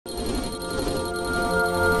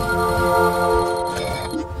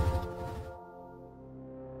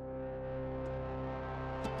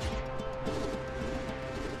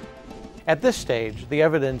At this stage, the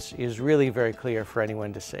evidence is really very clear for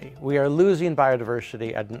anyone to see. We are losing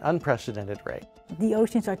biodiversity at an unprecedented rate. The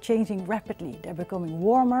oceans are changing rapidly. They're becoming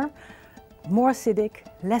warmer, more acidic,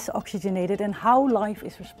 less oxygenated, and how life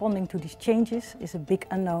is responding to these changes is a big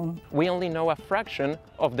unknown. We only know a fraction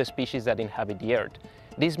of the species that inhabit the Earth.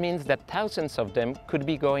 This means that thousands of them could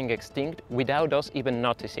be going extinct without us even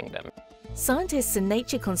noticing them. Scientists and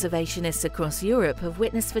nature conservationists across Europe have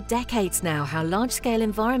witnessed for decades now how large-scale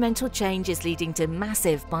environmental change is leading to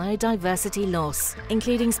massive biodiversity loss,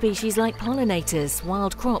 including species like pollinators,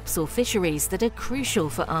 wild crops or fisheries that are crucial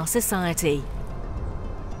for our society.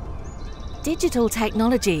 Digital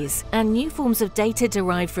technologies and new forms of data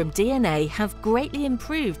derived from DNA have greatly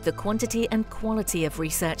improved the quantity and quality of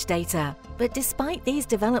research data. But despite these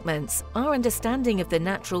developments, our understanding of the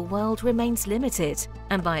natural world remains limited,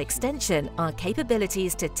 and by extension, our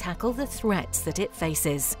capabilities to tackle the threats that it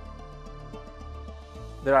faces.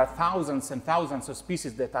 There are thousands and thousands of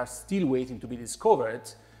species that are still waiting to be discovered,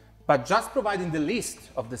 but just providing the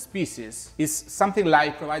list of the species is something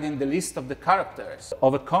like providing the list of the characters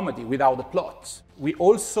of a comedy without a plot. We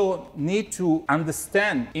also need to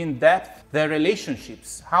understand in depth their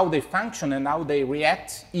relationships, how they function and how they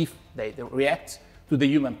react, if they react to the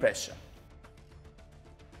human pressure.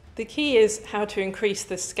 The key is how to increase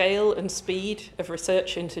the scale and speed of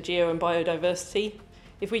research into geo and biodiversity.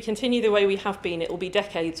 If we continue the way we have been, it will be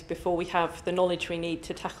decades before we have the knowledge we need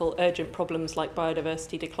to tackle urgent problems like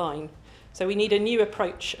biodiversity decline. So we need a new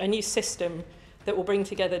approach, a new system that will bring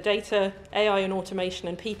together data, AI and automation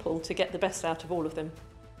and people to get the best out of all of them.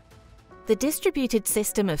 The Distributed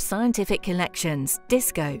System of Scientific Collections,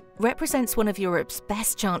 DiSSCo, represents one of Europe's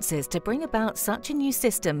best chances to bring about such a new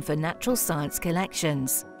system for natural science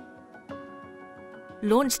collections.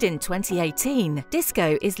 Launched in 2018,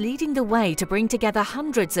 DiSSCo is leading the way to bring together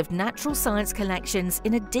hundreds of natural science collections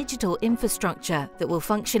in a digital infrastructure that will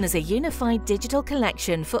function as a unified digital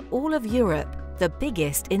collection for all of Europe, the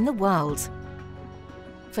biggest in the world.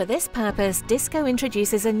 For this purpose, DiSSCo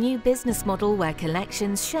introduces a new business model where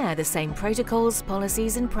collections share the same protocols,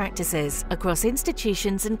 policies and practices across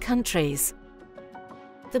institutions and countries.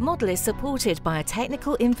 The model is supported by a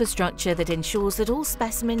technical infrastructure that ensures that all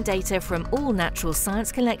specimen data from all natural science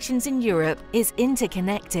collections in Europe is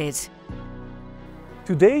interconnected.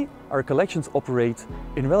 Today, our collections operate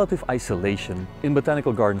in relative isolation in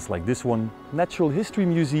botanical gardens like this one, natural history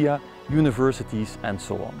musea, universities and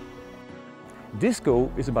so on.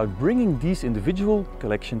 DiSSCo is about bringing these individual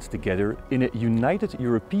collections together in a united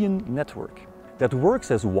European network that works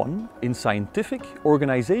as one in scientific,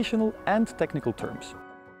 organizational and technical terms.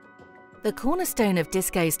 The cornerstone of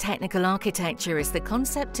DiSSCo's technical architecture is the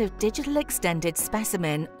concept of Digital Extended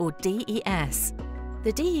Specimen, or DES.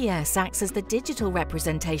 The DES acts as the digital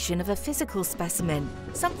representation of a physical specimen,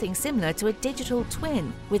 something similar to a digital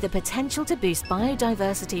twin, with the potential to boost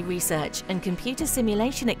biodiversity research and computer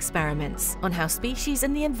simulation experiments on how species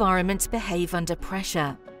and the environment behave under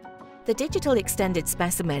pressure. The Digital Extended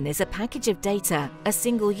Specimen is a package of data, a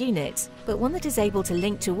single unit, but one that is able to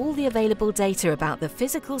link to all the available data about the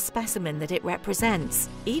physical specimen that it represents,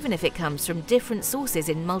 even if it comes from different sources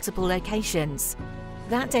in multiple locations.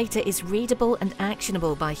 That data is readable and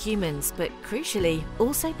actionable by humans, but crucially,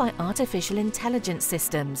 also by artificial intelligence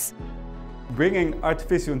systems. Bringing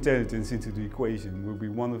artificial intelligence into the equation will be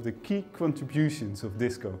one of the key contributions of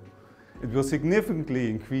DiSSCo. It will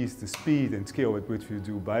significantly increase the speed and scale at which we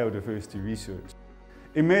do biodiversity research.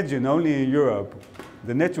 Imagine only in Europe,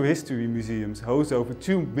 the natural history museums host over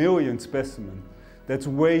 2 million specimens. That's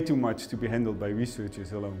way too much to be handled by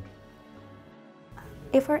researchers alone.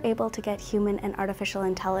 If we're able to get human and artificial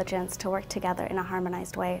intelligence to work together in a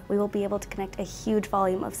harmonized way, we will be able to connect a huge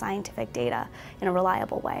volume of scientific data in a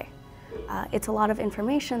reliable way. It's a lot of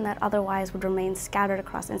information that otherwise would remain scattered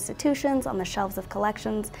across institutions, on the shelves of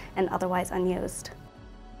collections, and otherwise unused.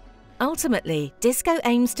 Ultimately, DiSSCo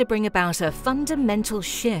aims to bring about a fundamental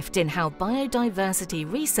shift in how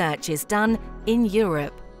biodiversity research is done in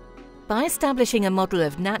Europe. By establishing a model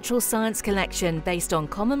of natural science collection based on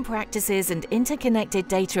common practices and interconnected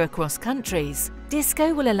data across countries,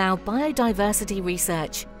 DiSSCo will allow biodiversity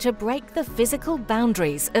research to break the physical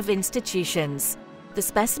boundaries of institutions. The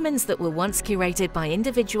specimens that were once curated by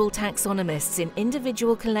individual taxonomists in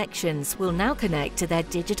individual collections will now connect to their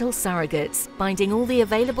digital surrogates, binding all the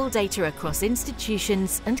available data across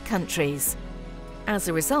institutions and countries. As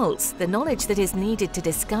a result, the knowledge that is needed to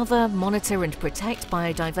discover, monitor and protect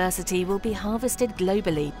biodiversity will be harvested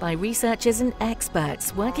globally by researchers and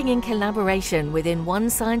experts working in collaboration within one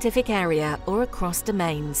scientific area or across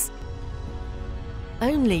domains.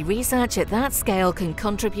 Only research at that scale can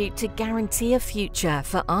contribute to guarantee a future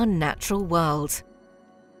for our natural world.